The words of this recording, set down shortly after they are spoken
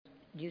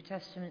New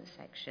Testament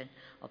section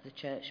of the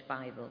Church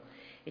Bible.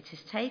 It is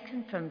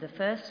taken from the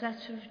first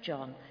letter of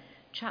John,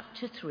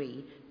 chapter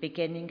 3,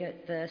 beginning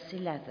at verse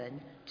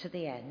 11 to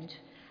the end,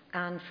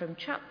 and from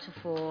chapter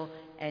 4,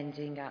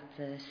 ending at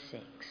verse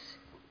 6.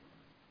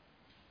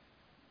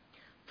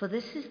 For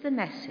this is the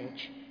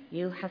message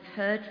you have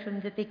heard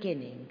from the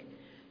beginning,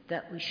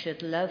 that we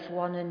should love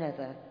one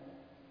another.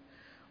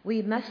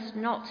 We must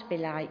not be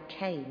like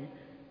Cain,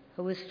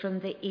 who was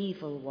from the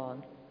evil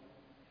one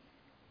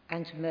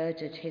and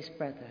murdered his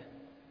brother.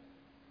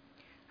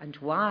 And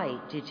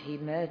why did he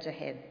murder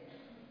him?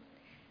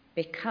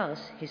 Because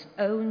his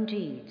own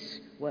deeds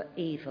were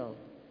evil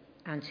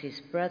and his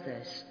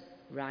brother's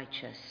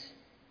righteous.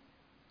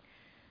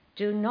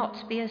 Do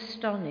not be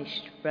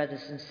astonished,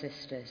 brothers and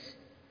sisters,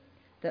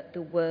 that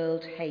the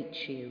world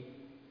hates you.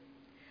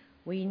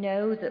 We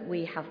know that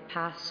we have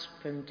passed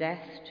from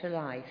death to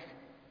life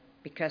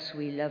because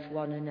we love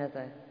one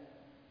another.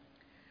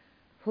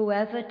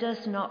 Whoever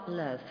does not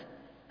love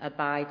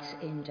abides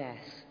in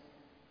death.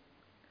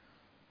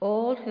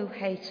 All who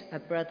hate a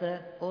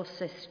brother or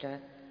sister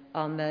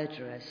are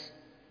murderers,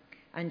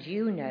 and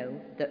you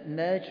know that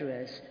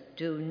murderers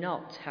do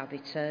not have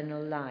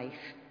eternal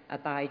life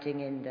abiding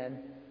in them.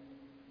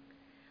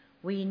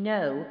 We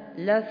know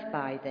love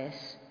by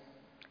this,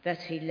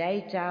 that he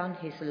laid down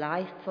his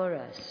life for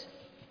us.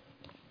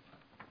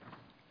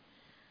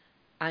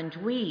 And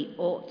we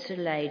ought to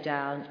lay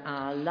down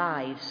our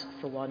lives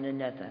for one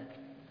another.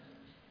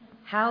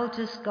 How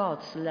does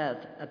God's love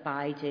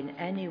abide in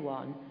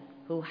anyone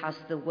who has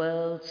the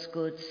world's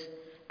goods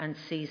and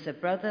sees a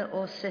brother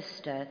or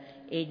sister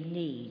in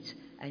need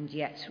and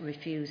yet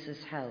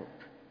refuses help?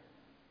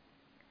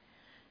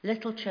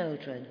 Little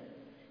children,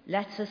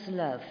 let us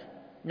love,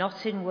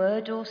 not in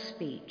word or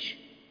speech,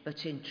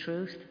 but in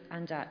truth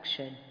and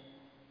action.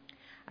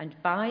 And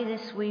by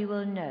this we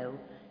will know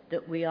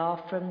that we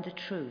are from the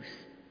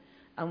truth,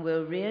 and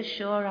will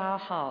reassure our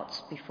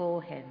hearts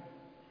before him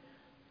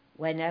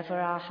whenever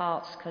our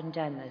hearts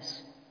condemn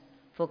us.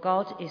 For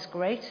God is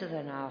greater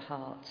than our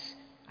hearts,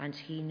 and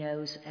he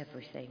knows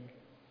everything.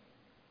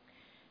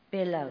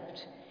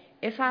 Beloved,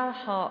 if our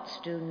hearts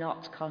do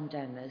not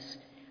condemn us,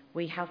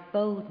 we have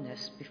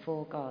boldness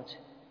before God,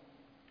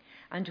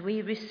 and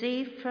we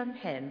receive from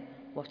him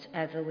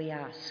whatever we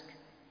ask,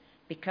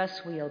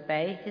 because we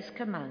obey his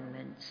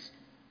commandments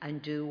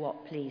and do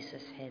what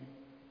pleases him.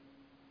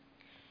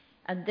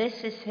 And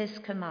this is his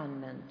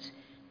commandment,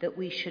 that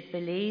we should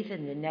believe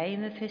in the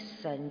name of his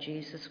Son,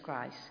 Jesus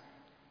Christ,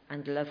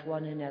 and love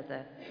one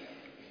another,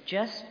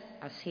 just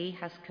as he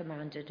has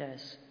commanded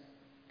us.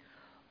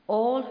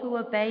 All who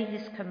obey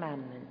his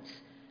commandments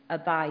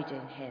abide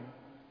in him,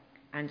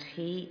 and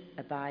he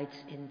abides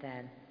in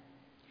them.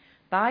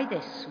 By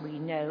this we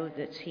know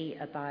that he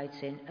abides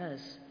in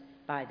us,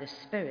 by the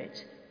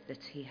Spirit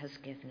that he has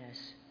given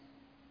us.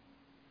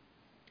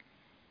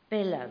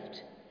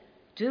 Beloved,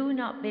 do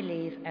not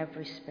believe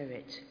every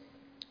spirit,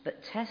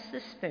 but test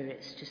the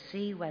spirits to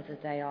see whether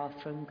they are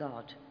from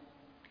God.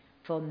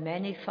 For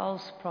many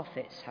false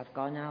prophets have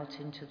gone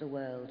out into the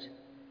world.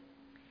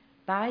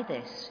 By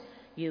this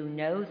you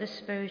know the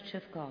Spirit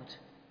of God.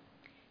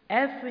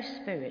 Every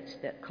spirit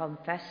that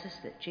confesses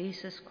that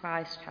Jesus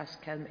Christ has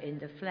come in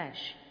the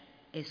flesh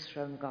is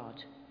from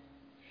God.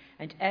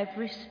 And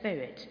every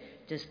spirit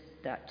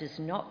that does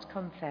not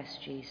confess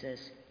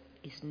Jesus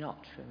is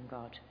not from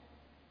God.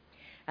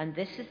 And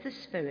this is the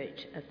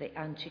spirit of the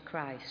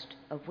Antichrist,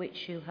 of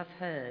which you have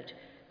heard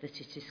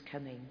that it is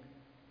coming,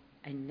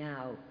 and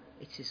now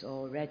it is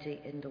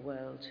already in the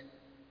world.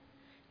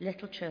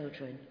 Little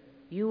children,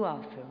 you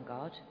are from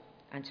God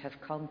and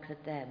have conquered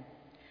them,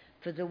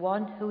 for the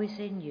one who is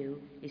in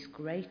you is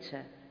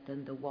greater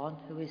than the one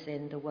who is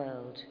in the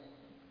world.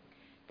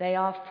 They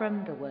are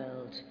from the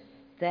world,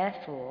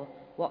 therefore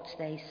what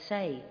they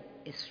say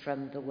is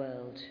from the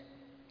world,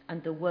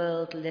 and the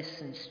world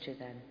listens to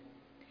them.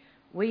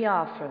 We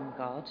are from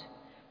God.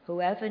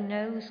 Whoever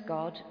knows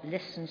God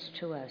listens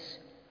to us,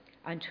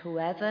 and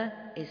whoever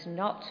is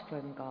not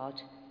from God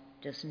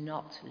does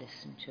not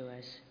listen to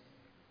us.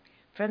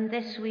 From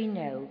this we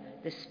know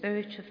the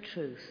spirit of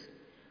truth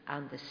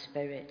and the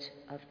spirit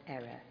of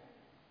error.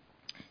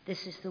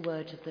 This is the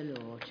word of the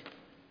Lord.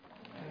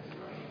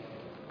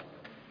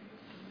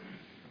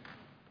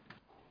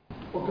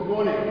 Well, good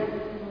morning.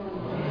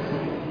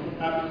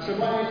 So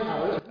my name is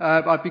Howard.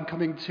 I've been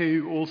coming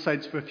to All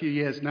Saints for a few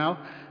years now.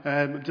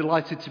 I'm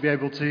delighted to be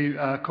able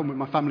to come with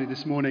my family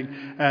this morning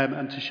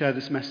and to share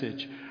this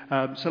message.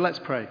 So let's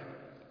pray.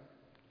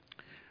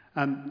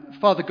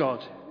 Father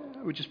God,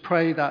 we just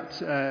pray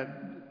that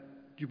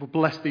you will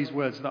bless these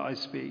words that I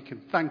speak,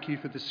 and thank you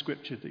for the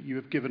scripture that you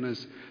have given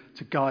us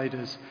to guide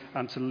us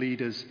and to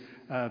lead us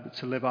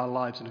to live our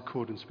lives in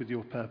accordance with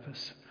your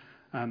purpose.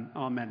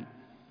 Amen.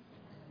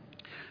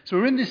 So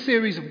we're in this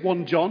series of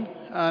 1 John,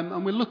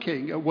 and we're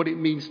looking at what it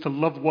means to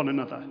love one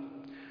another,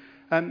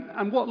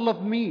 and what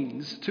love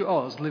means to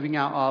us living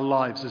out our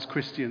lives as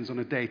Christians on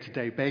a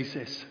day-to-day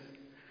basis.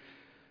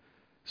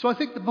 So I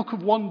think the book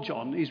of 1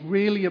 John is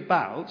really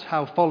about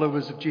how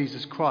followers of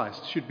Jesus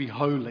Christ should be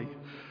holy,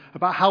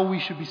 about how we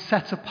should be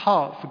set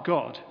apart for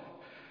God,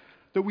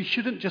 that we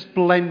shouldn't just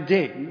blend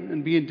in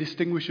and be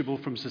indistinguishable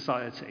from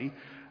society.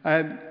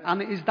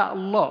 And it is that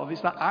love,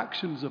 it's that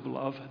actions of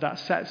love that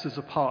sets us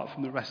apart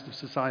from the rest of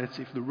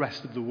society, from the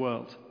rest of the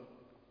world.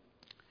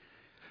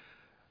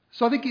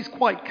 So I think it's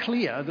quite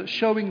clear that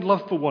showing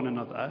love for one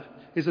another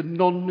is a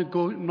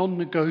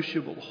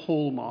non-negotiable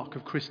hallmark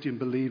of Christian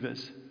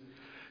believers.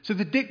 So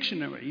the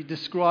dictionary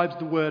describes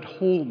the word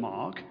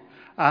hallmark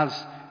as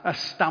a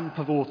stamp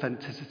of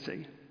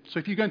authenticity. So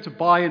if you're going to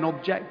buy an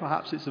object,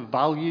 perhaps it's of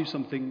value,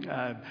 something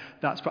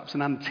that's perhaps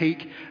an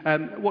antique,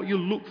 what you'll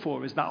look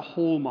for is that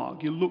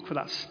hallmark. You'll look for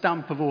that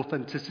stamp of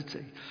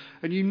authenticity.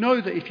 And you know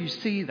that if you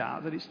see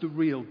that it's the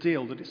real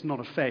deal, that it's not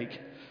a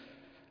fake.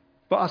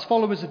 But as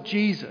followers of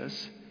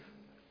Jesus,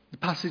 the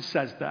passage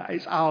says that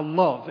it's our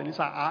love and it's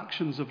our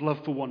actions of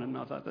love for one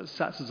another that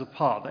sets us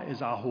apart, that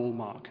is our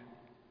hallmark.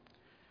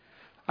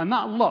 And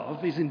that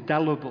love is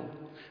indelible.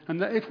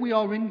 And that if we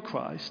are in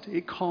Christ,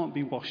 it can't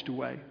be washed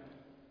away.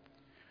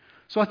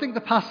 So I think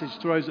the passage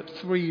throws up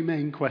three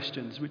main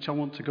questions, which I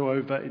want to go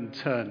over in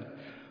turn.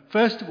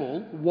 First of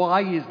all,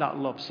 why is that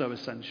love so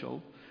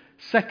essential?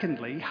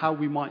 Secondly, how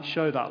we might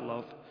show that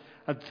love.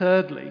 And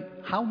thirdly,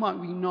 how might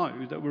we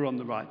know that we're on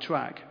the right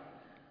track?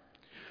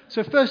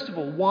 So first of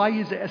all, why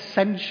is it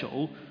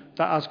essential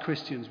that as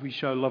Christians we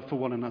show love for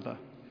one another?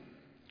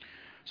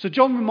 So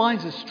John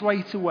reminds us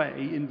straight away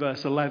in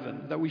verse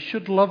 11 that we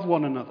should love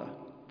one another.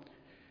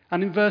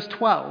 And in verse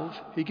 12,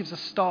 he gives a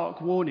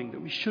stark warning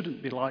that we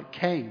shouldn't be like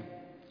Cain.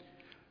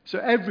 So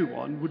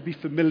everyone would be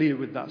familiar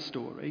with that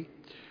story.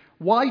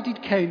 Why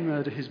did Cain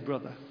murder his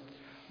brother?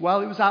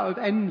 Well, it was out of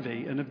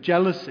envy and of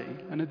jealousy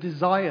and a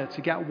desire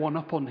to get one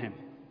up on him.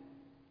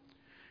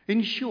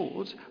 In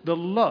short, the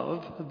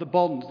love of the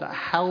bond that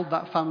held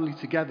that family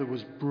together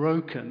was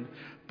broken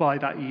by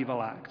that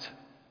evil act.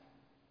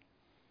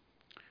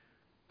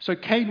 So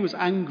Cain was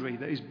angry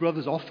that his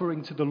brother's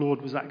offering to the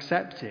Lord was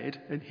accepted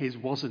and his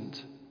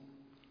wasn't.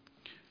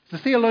 The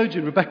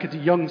theologian Rebecca de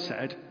Young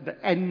said that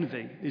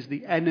envy is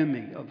the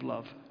enemy of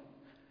love.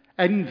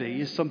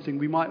 Envy is something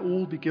we might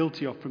all be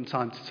guilty of from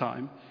time to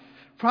time.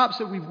 Perhaps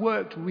that we've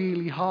worked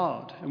really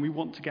hard and we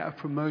want to get a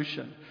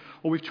promotion,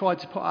 or we've tried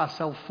to put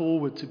ourselves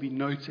forward to be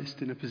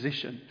noticed in a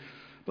position,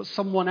 but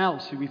someone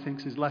else who we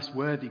think is less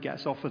worthy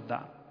gets offered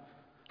that.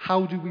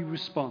 How do we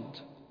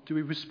respond? Do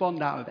we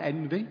respond out of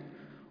envy,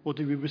 or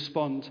do we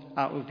respond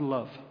out of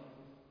love?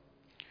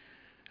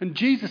 And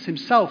Jesus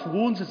himself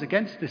warns us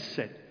against this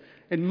sin.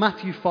 In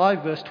Matthew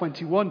 5, verse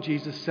 21,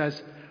 Jesus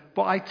says,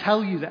 "But I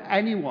tell you that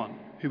anyone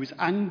who is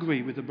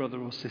angry with a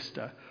brother or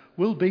sister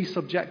will be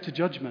subject to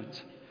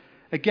judgment.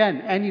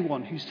 Again,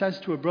 anyone who says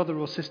to a brother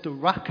or sister,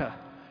 'Raca,'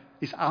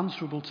 is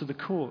answerable to the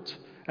court.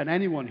 And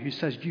anyone who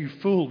says, 'You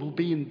fool,' will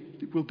be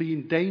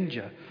in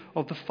danger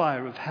of the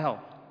fire of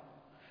hell."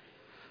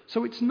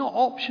 So it's not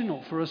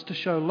optional for us to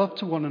show love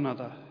to one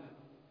another.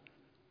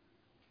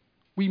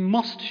 We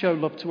must show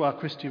love to our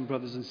Christian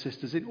brothers and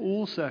sisters in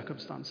all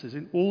circumstances,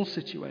 in all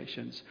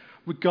situations,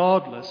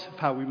 regardless of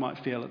how we might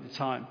feel at the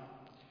time.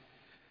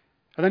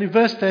 And then in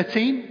verse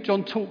 13,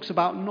 John talks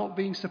about not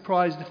being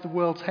surprised if the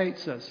world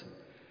hates us.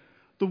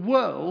 The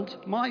world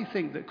might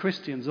think that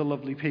Christians are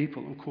lovely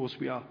people, of course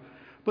we are,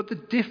 but the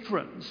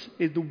difference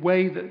is the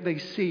way that they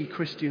see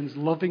Christians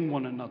loving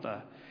one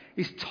another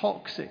is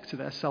toxic to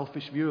their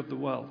selfish view of the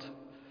world.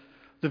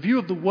 The view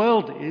of the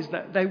world is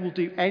that they will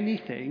do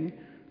anything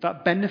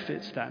that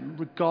benefits them,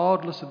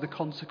 regardless of the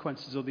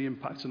consequences or the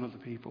impacts on other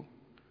people.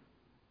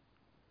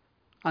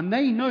 And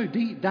they know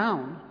deep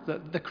down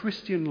that the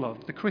Christian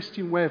love, the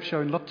Christian way of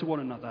showing love to one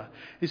another,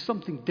 is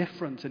something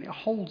different, and it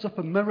holds up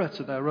a mirror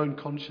to their own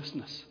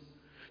consciousness.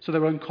 So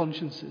their own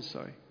consciences,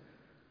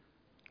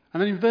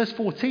 And then in verse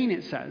 14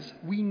 it says,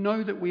 "We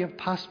know that we have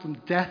passed from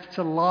death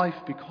to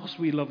life because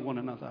we love one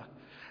another.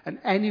 And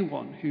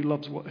anyone who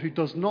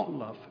does not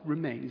love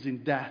remains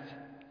in death."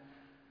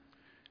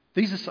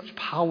 These are such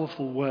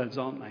powerful words,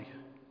 aren't they?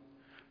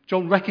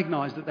 John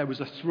recognized that there was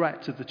a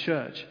threat to the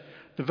church.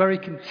 The very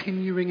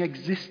continuing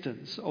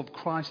existence of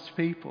Christ's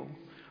people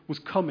was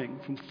coming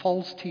from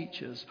false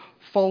teachers,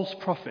 false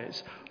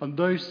prophets, and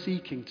those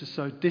seeking to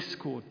sow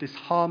discord,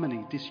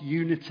 disharmony,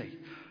 disunity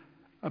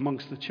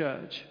amongst the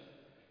church.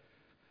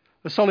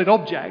 A solid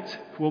object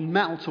will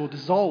melt or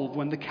dissolve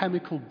when the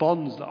chemical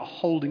bonds that are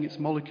holding its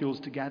molecules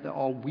together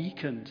are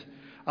weakened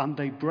and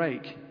they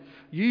break,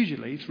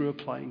 usually through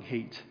applying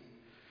heat.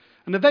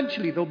 And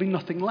eventually there'll be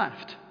nothing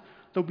left.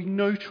 There'll be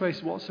no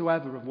trace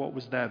whatsoever of what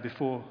was there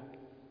before.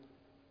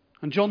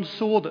 And John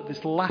saw that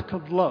this lack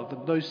of love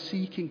and those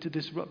seeking to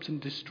disrupt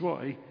and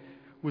destroy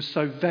was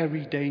so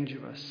very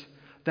dangerous.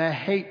 Their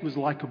hate was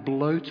like a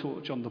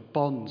blowtorch on the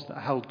bonds that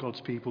held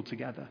God's people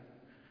together.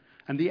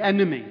 And the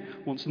enemy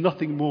wants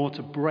nothing more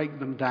to break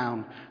them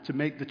down, to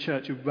make the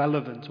church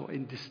irrelevant or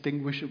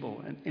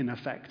indistinguishable and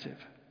ineffective.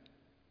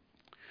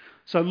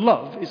 So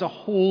love is a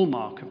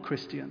hallmark of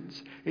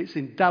Christians. It's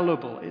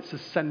indelible, it's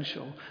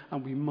essential,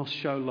 and we must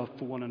show love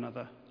for one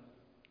another.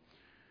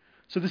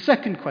 So the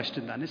second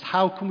question then is,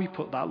 how can we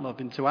put that love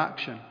into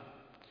action?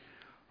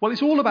 Well,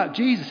 it's all about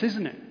Jesus,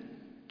 isn't it?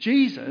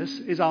 Jesus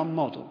is our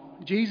model.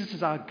 Jesus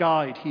is our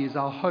guide. He is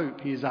our hope.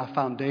 He is our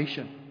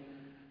foundation.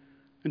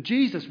 And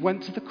Jesus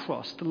went to the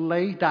cross to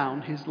lay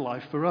down his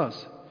life for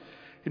us.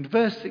 In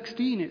verse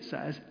 16 it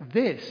says,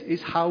 "This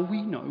is how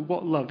we know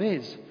what love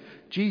is.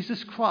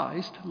 Jesus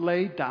Christ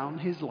laid down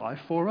his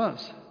life for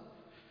us."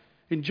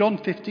 In John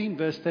 15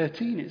 verse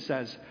 13 it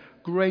says,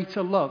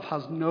 "Greater love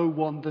has no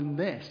one than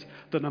this,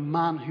 than a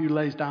man who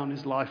lays down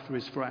his life for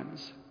his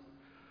friends."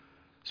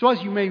 So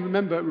as you may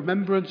remember, at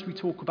Remembrance we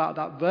talk about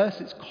that verse.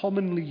 It's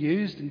commonly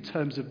used in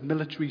terms of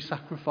military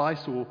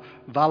sacrifice or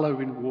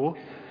valor in war.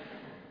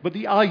 But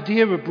the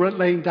idea of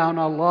laying down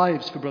our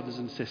lives for brothers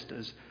and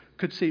sisters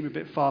could seem a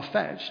bit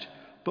far-fetched,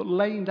 but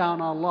laying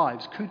down our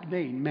lives could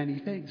mean many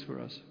things for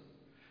us.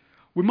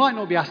 We might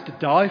not be asked to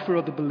die for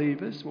other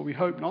believers, well, we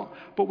hope not,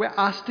 but we're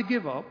asked to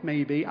give up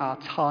maybe our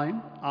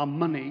time, our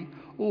money,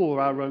 or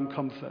our own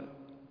comfort.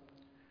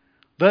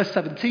 Verse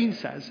 17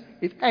 says,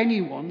 "If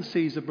anyone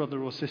sees a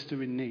brother or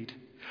sister in need."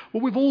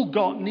 Well, we've all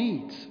got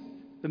needs,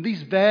 and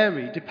these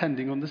vary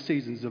depending on the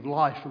seasons of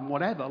life and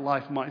whatever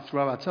life might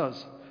throw at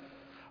us.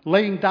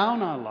 Laying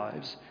down our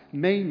lives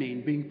may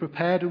mean being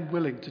prepared and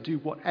willing to do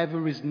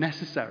whatever is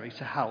necessary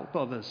to help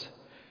others.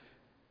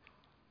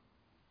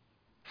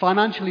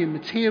 Financially and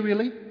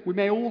materially, we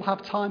may all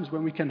have times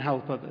when we can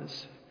help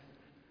others.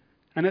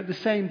 And at the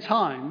same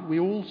time, we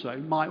also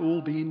might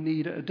all be in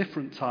need at a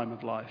different time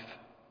of life.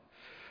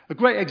 A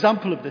great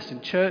example of this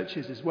in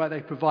churches is where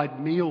they provide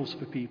meals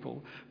for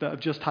people that have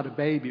just had a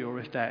baby or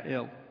if they're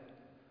ill.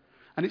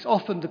 And it's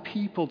often the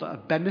people that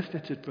have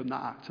benefited from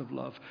that act of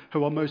love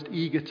who are most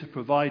eager to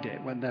provide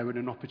it when they're in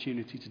an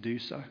opportunity to do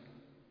so.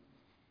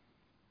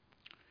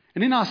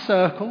 And in our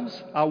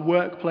circles, our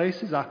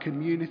workplaces, our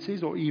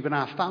communities, or even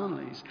our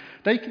families,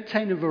 they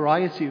contain a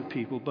variety of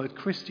people, both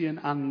Christian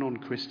and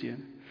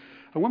non-Christian.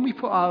 And when we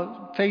put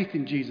our faith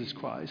in Jesus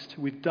Christ,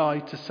 we've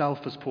died to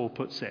self, as Paul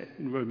puts it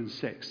in Romans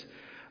 6.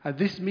 And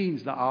this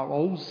means that our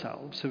old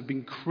selves have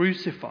been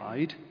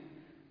crucified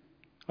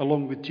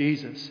along with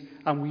Jesus,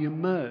 and we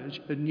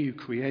emerge a new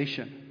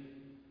creation.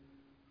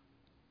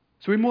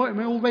 So we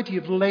already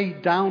have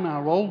laid down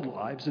our old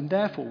lives, and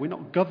therefore we're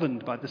not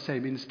governed by the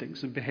same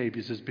instincts and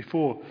behaviours as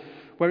before.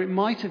 Where it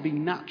might have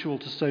been natural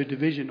to sow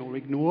division or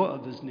ignore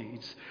others'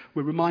 needs,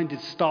 we're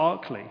reminded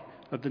starkly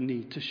of the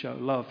need to show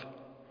love.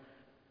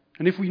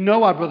 And if we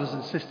know our brothers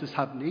and sisters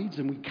have needs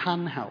and we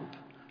can help,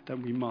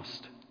 then we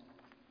must.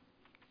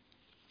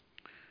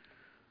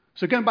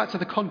 So going back to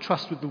the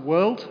contrast with the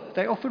world,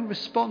 they often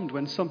respond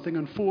when something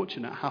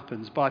unfortunate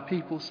happens by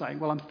people saying,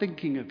 "Well, I'm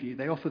thinking of you."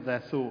 They offer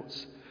their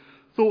thoughts.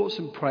 Thoughts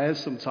and prayers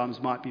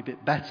sometimes might be a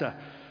bit better.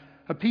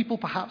 And people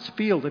perhaps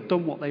feel they've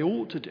done what they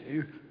ought to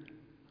do,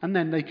 and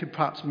then they could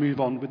perhaps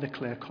move on with a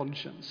clear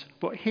conscience.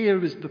 But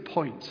here is the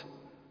point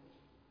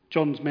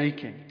John's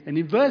making. And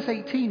in verse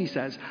 18 he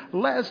says,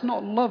 "Let us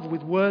not love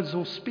with words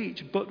or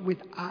speech, but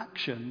with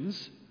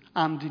actions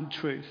and in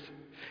truth."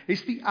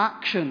 It's the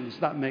actions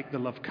that make the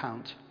love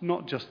count,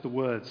 not just the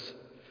words.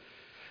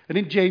 And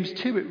in James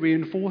 2 it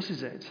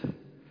reinforces it.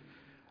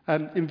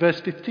 In verse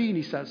 15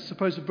 he says,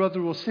 "Suppose a brother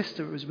or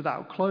sister is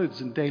without clothes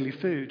and daily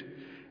food.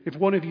 If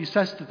one of you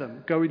says to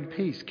them, 'Go in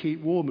peace,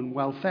 keep warm and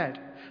well fed,'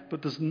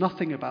 but does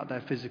nothing about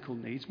their physical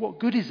needs, what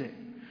good is it?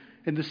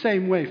 In the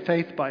same way,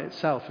 faith by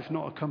itself, if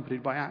not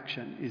accompanied by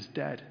action, is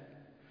dead."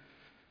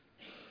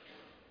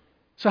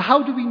 So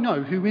how do we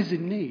know who is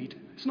in need?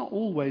 It's not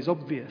always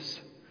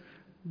obvious.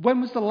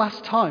 When was the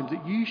last time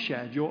that you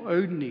shared your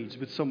own needs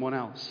with someone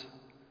else?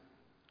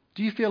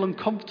 Do you feel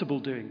uncomfortable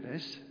doing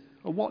this?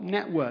 Or what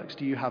networks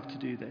do you have to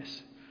do this?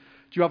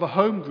 Do you have a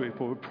home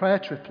group or a prayer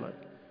triplet?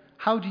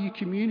 How do you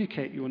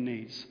communicate your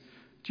needs?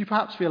 Do you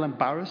perhaps feel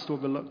embarrassed or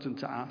reluctant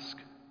to ask?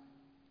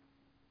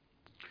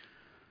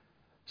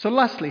 So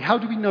lastly, how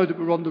do we know that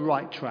we're on the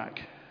right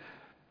track?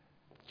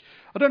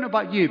 I don't know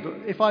about you, but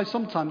if I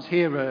sometimes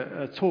hear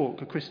a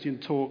Christian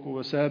talk or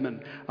a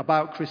sermon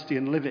about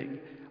Christian living,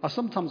 I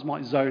sometimes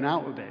might zone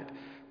out a bit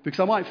because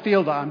I might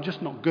feel that I'm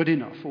just not good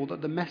enough, or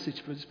that the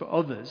message is for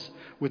others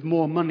with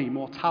more money,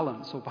 more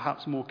talents, or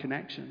perhaps more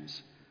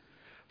connections.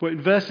 But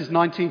in verses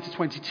 19 to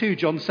 22,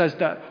 John says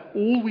that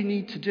all we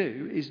need to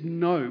do is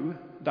know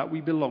that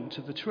we belong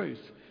to the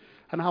truth,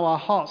 and how our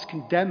hearts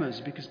condemn us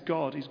because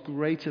God is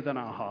greater than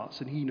our hearts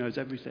and he knows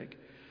everything.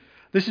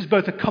 This is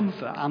both a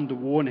comfort and a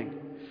warning.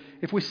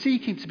 If we're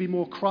seeking to be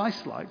more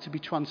Christ-like, to be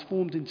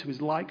transformed into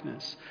his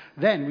likeness,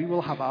 then we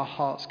will have our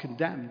hearts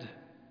condemned.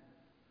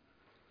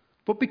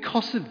 But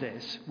because of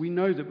this, we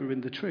know that we're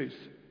in the truth.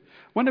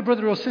 When a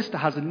brother or sister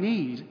has a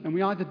need and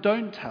we either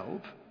don't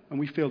help and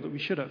we feel that we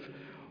should have,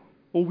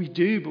 or we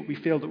do but we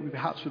feel that we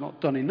perhaps we're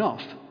not done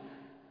enough,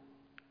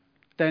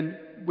 then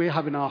we're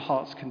having our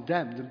hearts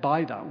condemned, and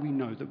by that we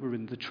know that we're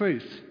in the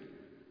truth.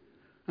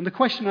 And the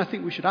question I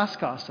think we should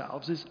ask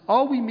ourselves is,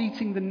 are we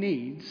meeting the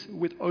needs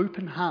with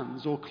open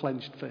hands or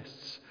clenched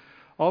fists?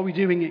 Are we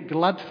doing it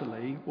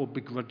gladfully or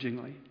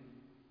begrudgingly?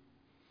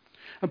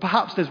 And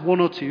perhaps there's one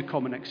or two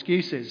common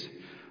excuses.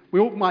 We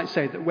all might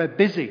say that we're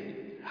busy.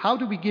 How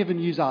do we give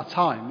and use our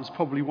time is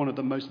probably one of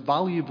the most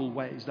valuable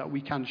ways that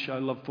we can show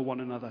love for one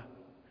another.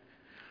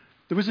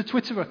 There was a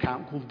Twitter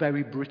account called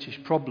Very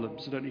British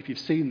Problems. I don't know if you've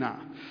seen that.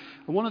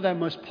 And one of their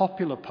most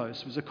popular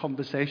posts was a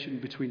conversation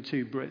between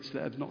two Brits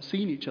that had not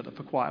seen each other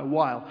for quite a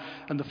while.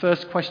 And the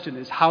first question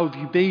is, how have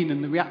you been?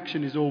 And the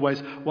reaction is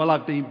always, well,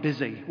 I've been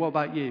busy. What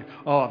about you?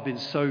 Oh, I've been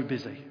so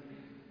busy.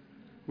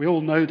 We all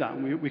know that,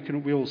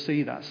 and we all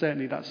see that.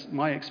 Certainly that's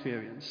my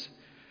experience.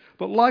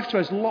 But life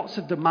throws lots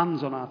of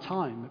demands on our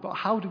time. But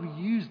how do we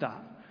use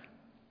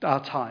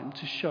our time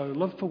to show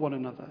love for one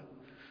another?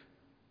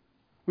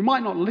 We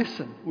might not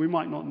listen, we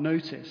might not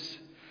notice.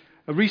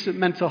 A recent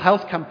mental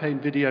health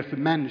campaign video for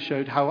men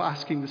showed how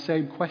asking the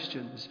same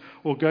questions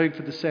or going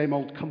for the same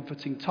old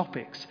comforting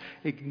topics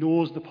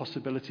ignores the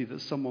possibility that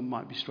someone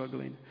might be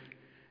struggling.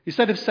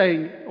 Instead of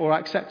saying or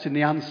accepting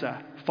the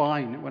answer,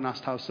 fine, when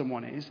asked how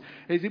someone is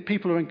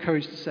people are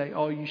encouraged to say,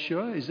 oh, are you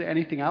sure? Is there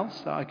anything else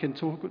that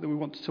we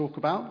want to talk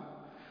about?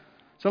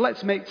 So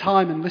let's make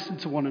time and listen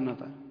to one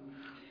another.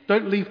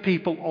 Don't leave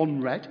people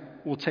on read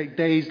or take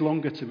days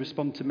longer to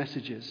respond to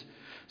messages.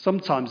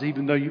 Sometimes,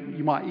 even though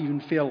you might even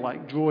feel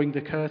like drawing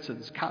the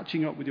curtains,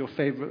 catching up with your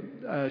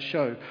favourite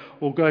show,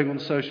 or going on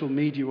social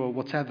media or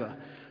whatever,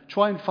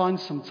 try and find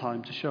some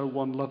time to show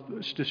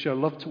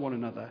love to one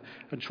another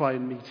and try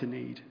and meet a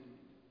need.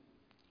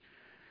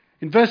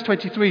 In verse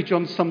 23,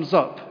 John sums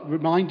up,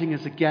 reminding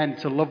us again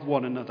to love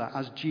one another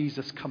as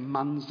Jesus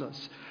commands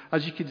us.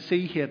 As you can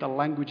see here, the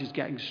language is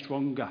getting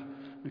stronger.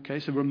 Okay,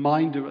 it's a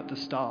reminder at the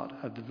start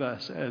of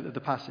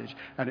the passage,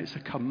 and it's a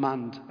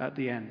command at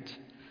the end.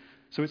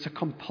 So it's a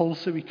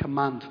compulsory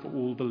command for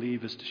all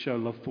believers to show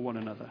love for one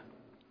another.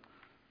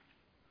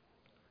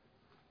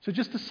 So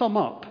just to sum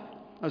up,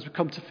 as we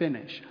come to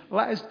finish,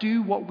 let us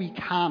do what we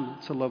can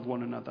to love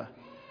one another.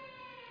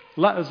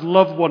 Let us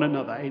love one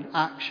another in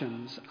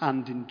actions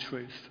and in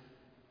truth.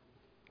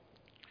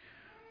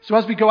 So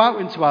as we go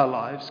out into our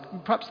lives,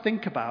 perhaps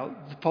think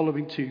about the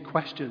following two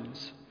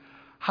questions.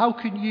 How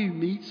can you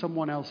meet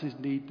someone else's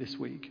need this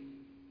week?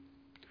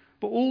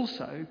 But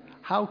also,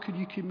 how can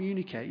you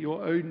communicate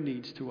your own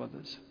needs to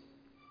others?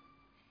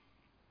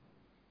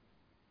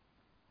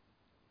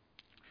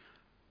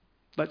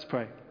 Let's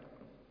pray.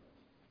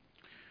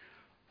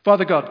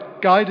 Father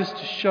God, guide us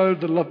to show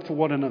the love for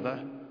one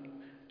another.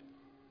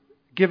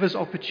 Give us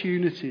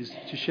opportunities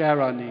to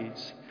share our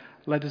needs.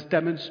 Let us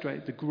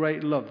demonstrate the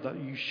great love that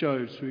you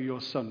showed through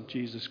your Son,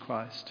 Jesus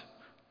Christ.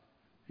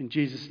 In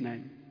Jesus'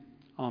 name,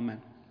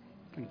 amen.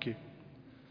 Thank you.